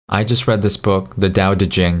I just read this book, The Tao Te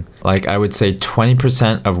Ching. Like, I would say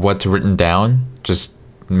 20% of what's written down just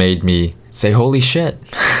made me say, holy shit.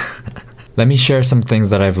 Let me share some things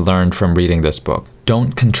that I've learned from reading this book.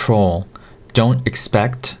 Don't control. Don't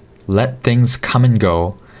expect. Let things come and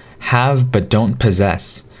go. Have but don't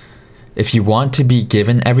possess. If you want to be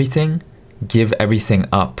given everything, give everything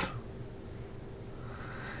up.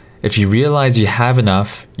 If you realize you have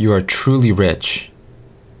enough, you are truly rich.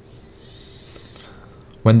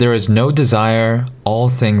 When there is no desire, all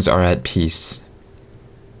things are at peace.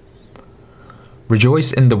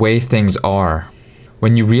 Rejoice in the way things are.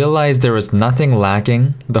 When you realize there is nothing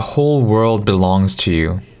lacking, the whole world belongs to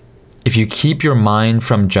you. If you keep your mind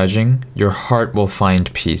from judging, your heart will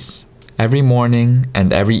find peace. Every morning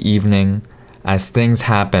and every evening, as things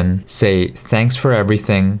happen, say, thanks for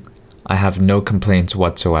everything. I have no complaints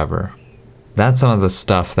whatsoever. That's some of the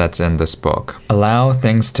stuff that's in this book. Allow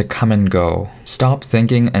things to come and go. Stop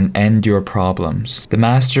thinking and end your problems. The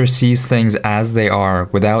master sees things as they are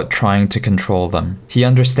without trying to control them. He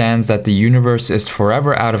understands that the universe is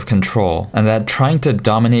forever out of control and that trying to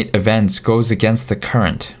dominate events goes against the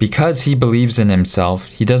current. Because he believes in himself,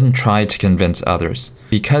 he doesn't try to convince others.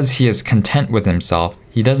 Because he is content with himself,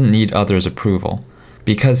 he doesn't need others' approval.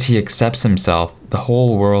 Because he accepts himself, the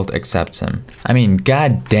whole world accepts him. I mean,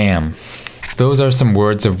 goddamn. Those are some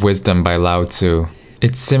words of wisdom by Lao Tzu.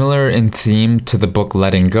 It's similar in theme to the book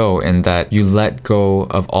Letting Go in that you let go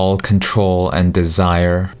of all control and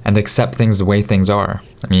desire and accept things the way things are.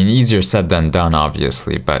 I mean, easier said than done,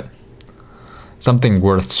 obviously, but something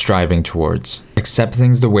worth striving towards. Accept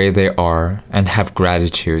things the way they are and have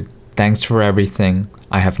gratitude. Thanks for everything.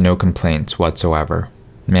 I have no complaints whatsoever.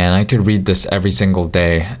 Man, I could read this every single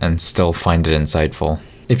day and still find it insightful.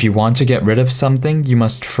 If you want to get rid of something, you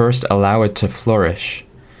must first allow it to flourish.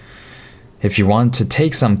 If you want to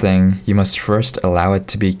take something, you must first allow it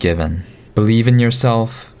to be given. Believe in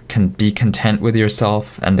yourself, can be content with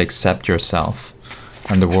yourself, and accept yourself.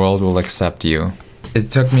 And the world will accept you.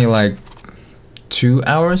 It took me like 2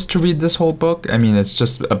 hours to read this whole book. I mean, it's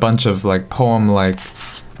just a bunch of like poem, like,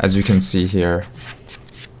 as you can see here.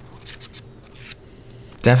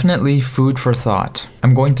 Definitely food for thought.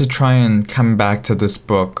 I'm going to try and come back to this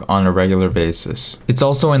book on a regular basis. It's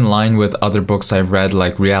also in line with other books I've read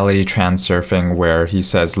like Reality Transurfing, where he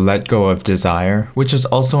says let go of desire, which is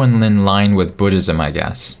also in line with Buddhism, I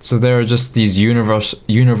guess. So there are just these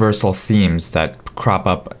universal themes that crop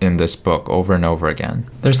up in this book over and over again.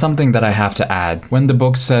 There's something that I have to add. When the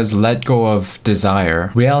book says let go of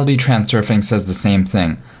desire, Reality Transurfing says the same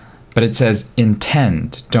thing. But it says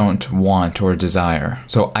intend, don't want or desire.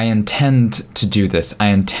 So I intend to do this. I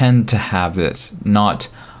intend to have this, not,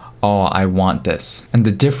 oh, I want this. And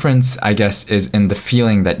the difference, I guess, is in the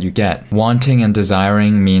feeling that you get. Wanting and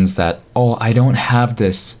desiring means that, oh, I don't have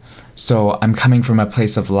this, so I'm coming from a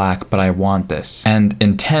place of lack, but I want this. And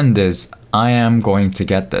intend is, I am going to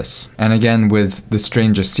get this. And again, with The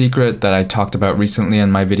Strangest Secret that I talked about recently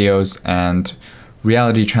in my videos, and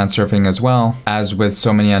Reality Transurfing as well, as with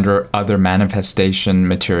so many other manifestation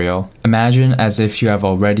material, imagine as if you have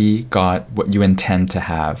already got what you intend to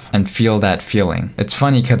have and feel that feeling. It's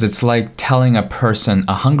funny because it's like telling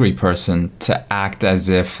a hungry person, to act as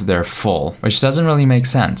if they're full, which doesn't really make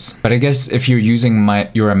sense. But I guess if you're using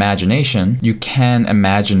your imagination, you can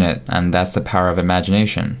imagine it, and that's the power of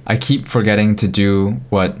imagination. I keep forgetting to do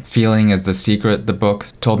what Feeling is the Secret, the book,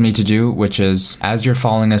 told me to do, which is as you're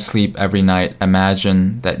falling asleep every night, imagine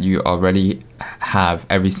that you already have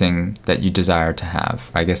everything that you desire to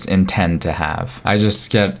have. I guess intend to have. I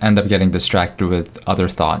just end up getting distracted with other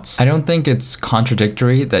thoughts. I don't think it's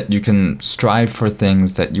contradictory that you can strive for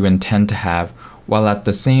things that you intend to have while at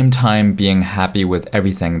the same time being happy with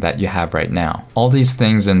everything that you have right now. All these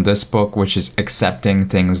things in this book, which is accepting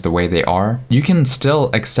things the way they are, you can still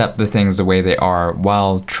accept the things the way they are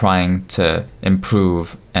while trying to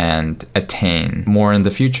improve and attain more in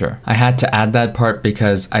the future. I had to add that part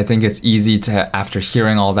because I think it's easy to, after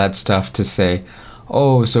hearing all that stuff, to say,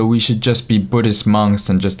 oh, so we should just be Buddhist monks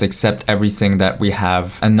and just accept everything that we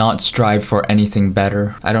have and not strive for anything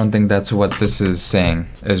better. I don't think that's what this is saying,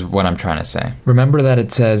 is what I'm trying to say. Remember that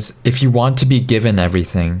it says, if you want to be given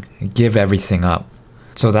everything, give everything up.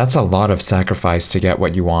 So that's a lot of sacrifice to get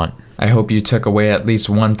what you want. I hope you took away at least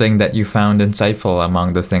one thing that you found insightful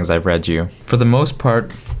among the things I've read you. For the most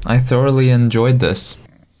part, I thoroughly enjoyed this.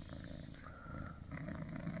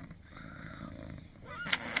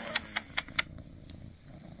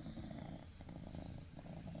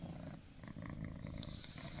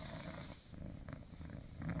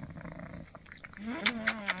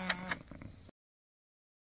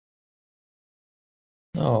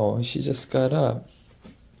 Oh, she just got up.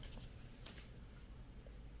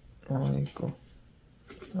 아이고.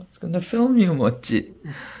 I was gonna film you, Mochi.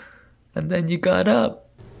 And then you got up.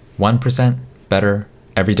 1% better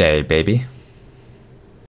every day, baby.